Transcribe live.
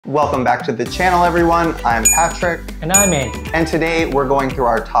Welcome back to the channel, everyone. I'm Patrick. And I'm Andy. And today we're going through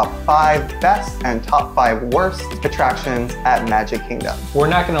our top 5 best and top 5 worst attractions at Magic Kingdom. We're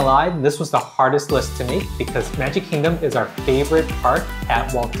not gonna lie, this was the hardest list to make because Magic Kingdom is our favorite park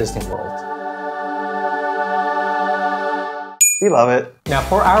at Walt Disney World. We love it. Now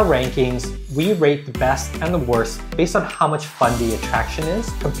for our rankings, we rate the best and the worst based on how much fun the attraction is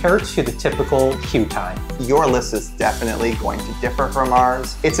compared to the typical queue time. Your list is definitely going to differ from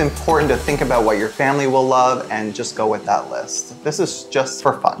ours. It's important to think about what your family will love and just go with that list. This is just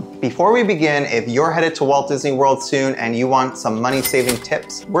for fun. Before we begin, if you're headed to Walt Disney World soon and you want some money-saving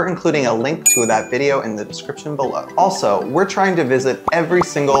tips, we're including a link to that video in the description below. Also, we're trying to visit every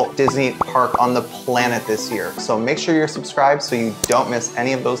single Disney park on the planet this year, so make sure you're subscribed so you don't miss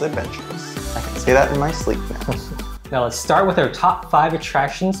any of those adventures. I can say that in my sleep now. Now let's start with our top 5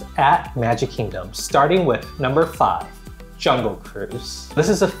 attractions at Magic Kingdom, starting with number 5, Jungle Cruise. This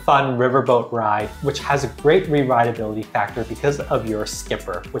is a fun riverboat ride, which has a great re-rideability factor because of your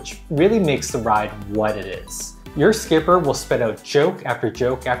skipper, which really makes the ride what it is. Your skipper will spit out joke after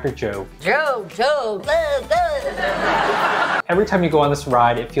joke after joke. Joke. Every time you go on this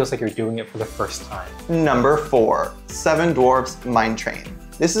ride, it feels like you're doing it for the first time. Number 4, Seven Dwarfs Mine Train.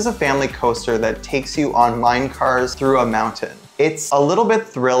 This is a family coaster that takes you on mine cars through a mountain. It's a little bit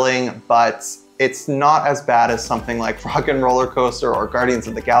thrilling, but it's not as bad as something like Rock and Roller Coaster or Guardians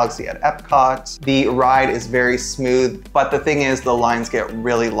of the Galaxy at Epcot. The ride is very smooth, but the thing is the lines get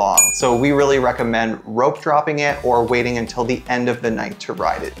really long. So we really recommend rope dropping it or waiting until the end of the night to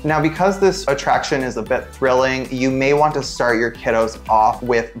ride it. Now, because this attraction is a bit thrilling, you may want to start your kiddos off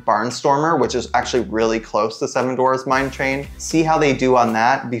with Barnstormer, which is actually really close to Seven Dwarfs Mine Train. See how they do on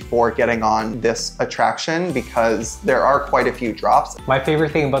that before getting on this attraction because there are quite a few drops. My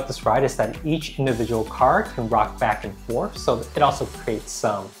favorite thing about this ride is that each individual car can rock back and forth, so it also creates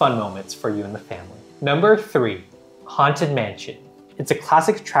some fun moments for you and the family. Number 3, Haunted Mansion. It's a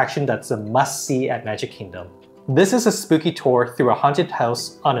classic attraction that's a must-see at Magic Kingdom. This is a spooky tour through a haunted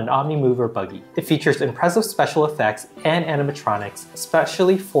house on an Omnimover buggy. It features impressive special effects and animatronics,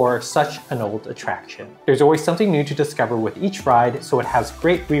 especially for such an old attraction. There's always something new to discover with each ride, so it has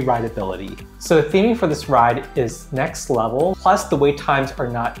great re-rideability. So the theming for this ride is next level, plus the wait times are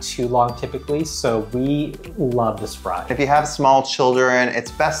not too long typically, so we love this ride. If you have small children,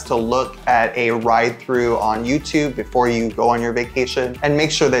 it's best to look at a ride through on YouTube before you go on your vacation and make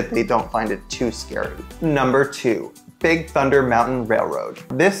sure that they don't find it too scary. Number 2, Big Thunder Mountain Railroad.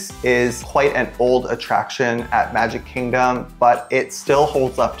 This is quite an old attraction at Magic Kingdom, but it still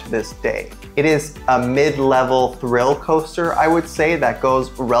holds up to this day. It is a mid-level thrill coaster, I would say, that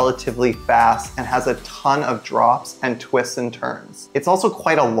goes relatively fast and has a ton of drops and twists and turns. It's also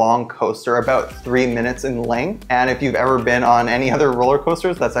quite a long coaster, about 3 minutes in length. And if you've ever been on any other roller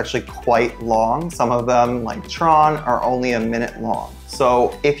coasters, that's actually quite long. Some of them, like Tron, are only a minute long.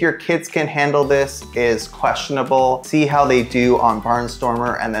 So if your kids can handle this is questionable. See how they do on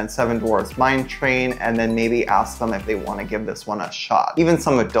Barnstormer and then Seven Dwarfs Mine Train, and then maybe ask them if they want to give this one a shot. Even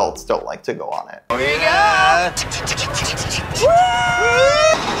some adults don't like to go on it. Here you go!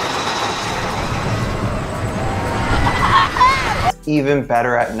 It's even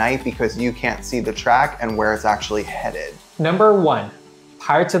better at night because you can't see the track and where it's actually headed. Number 1,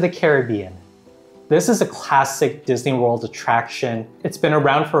 Pirates of the Caribbean. This is a classic Disney World attraction. It's been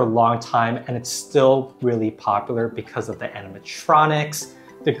around for a long time and it's still really popular because of the animatronics,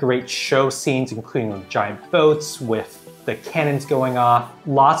 the great show scenes, including the giant boats with the cannons going off,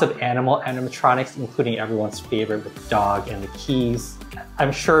 lots of animal animatronics, including everyone's favorite with the dog and the keys.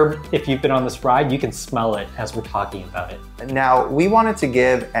 I'm sure if you've been on this ride, you can smell it as we're talking about it. Now, we wanted to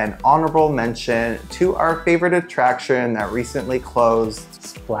give an honorable mention to our favorite attraction that recently closed,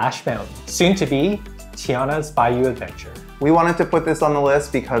 Splash Mountain, soon to be Tiana's Bayou Adventure. We wanted to put this on the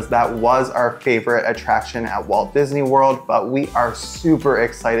list because that was our favorite attraction at Walt Disney World, but we are super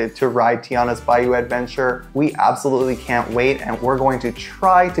excited to ride Tiana's Bayou Adventure. We absolutely can't wait, and we're going to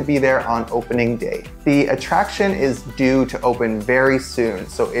try to be there on opening day. The attraction is due to open very soon,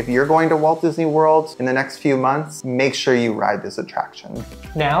 so if you're going to Walt Disney World in the next few months, make sure you ride this attraction.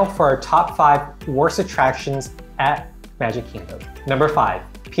 Now for our top 5 worst attractions at Magic Kingdom. Number 5,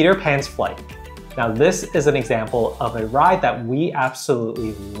 Peter Pan's Flight. Now this is an example of a ride that we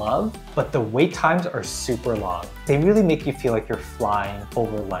absolutely love, but the wait times are super long. They really make you feel like you're flying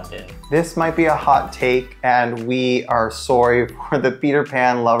over London. This might be a hot take, and we are sorry for the Peter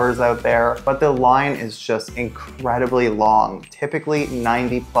Pan lovers out there, but the line is just incredibly long, typically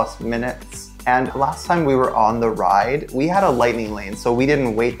 90+ minutes. And last time we were on the ride, we had a lightning lane, so we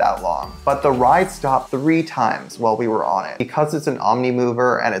didn't wait that long. But the ride stopped 3 times while we were on it. Because it's an omni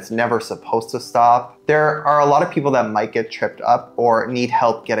mover and it's never supposed to stop, there are a lot of people that might get tripped up or need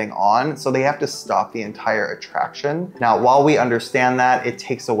help getting on, so they have to stop the entire attraction. Now, while we understand that, it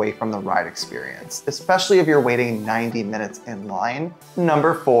takes away from the ride experience, especially if you're waiting 90 minutes in line.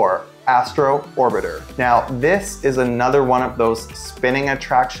 Number 4. Astro Orbiter. Now, this is another one of those spinning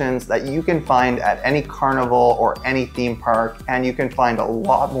attractions that you can find at any carnival or any theme park, and you can find a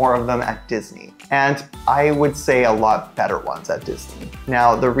lot more of them at Disney. And I would say a lot better ones at Disney.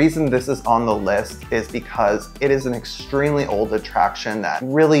 Now, the reason this is on the list is because it is an extremely old attraction that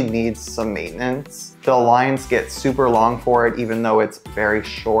really needs some maintenance. The lines get super long for it, even though it's very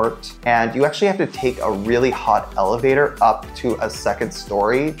short. And you actually have to take a really hot elevator up to a 2nd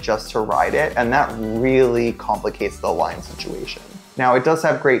story just to ride it. And that really complicates the line situation. Now, it does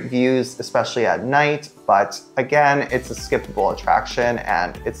have great views, especially at night, but again, it's a skippable attraction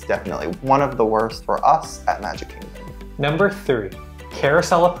and it's definitely one of the worst for us at Magic Kingdom. Number 3,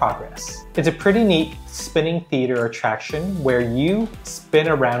 Carousel of Progress. It's a pretty neat spinning theater attraction where you spin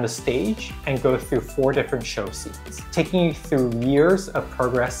around a stage and go through 4 different show scenes, taking you through years of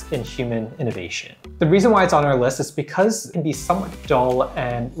progress in human innovation. The reason why it's on our list is because it can be somewhat dull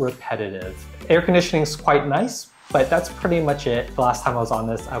and repetitive. Air conditioning is quite nice, but that's pretty much it. The last time I was on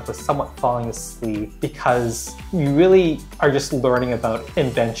this, I was somewhat falling asleep because you really are just learning about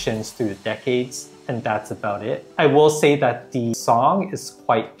inventions through the decades, and that's about it. I will say that the song is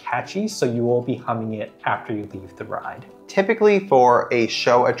quite catchy, so you will be humming it after you leave the ride. Typically for a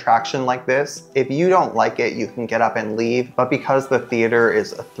show attraction like this, if you don't like it, you can get up and leave. But because the theater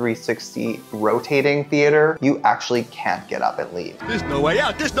is a 360 rotating theater, you actually can't get up and leave. There's no way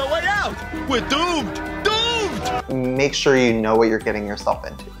out, there's no way out! We're doomed! Doomed! Make sure you know what you're getting yourself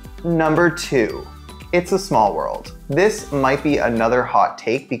into. Number 2. It's a Small World. This might be another hot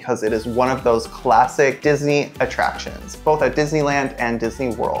take because it is one of those classic Disney attractions, both at Disneyland and Disney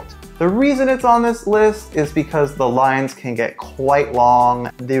World. The reason it's on this list is because the lines can get quite long.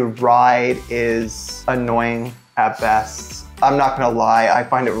 The ride is annoying at best. I'm not gonna lie, I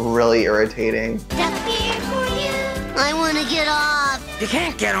find it really irritating. I wanna get off. You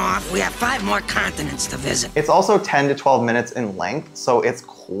can't get off. We have 5 more continents to visit. It's also 10 to 12 minutes in length, so it's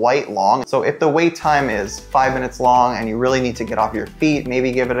quite long. So if the wait time is 5 minutes long and you really need to get off your feet,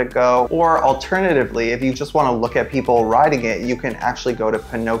 maybe give it a go. Or alternatively, if you just want to look at people riding it, you can actually go to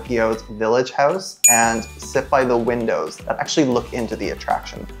Pinocchio's Village House and sit by the windows that actually look into the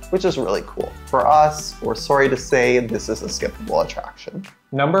attraction, which is really cool. For us, we're sorry to say this is a skippable attraction.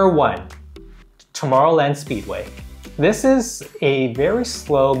 Number 1, Tomorrowland Speedway. This is a very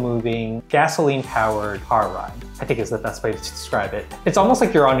slow-moving, gasoline-powered car ride. I think is the best way to describe it. It's almost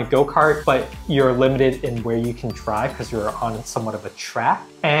like you're on a go-kart, but you're limited in where you can drive because you're on somewhat of a track,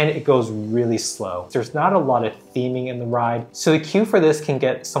 and it goes really slow. There's not a lot of theming in the ride, so the queue for this can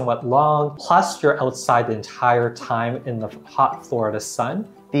get somewhat long, plus you're outside the entire time in the hot Florida sun.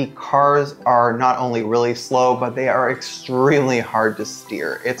 The cars are not only really slow, but they are extremely hard to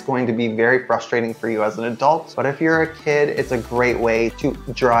steer. It's going to be very frustrating for you as an adult, but if you're a kid, it's a great way to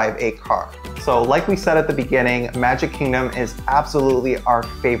drive a car. So like we said at the beginning, Magic Kingdom is absolutely our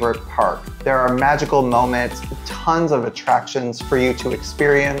favorite park. There are magical moments, tons of attractions for you to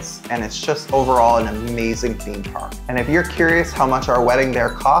experience, and it's just overall an amazing theme park. And if you're curious how much our wedding there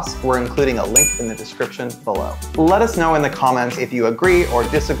costs, we're including a link in the description below. Let us know in the comments if you agree or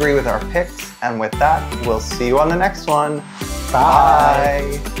disagree with our picks, and with that, we'll see you on the next one.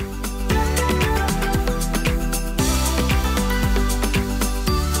 Bye!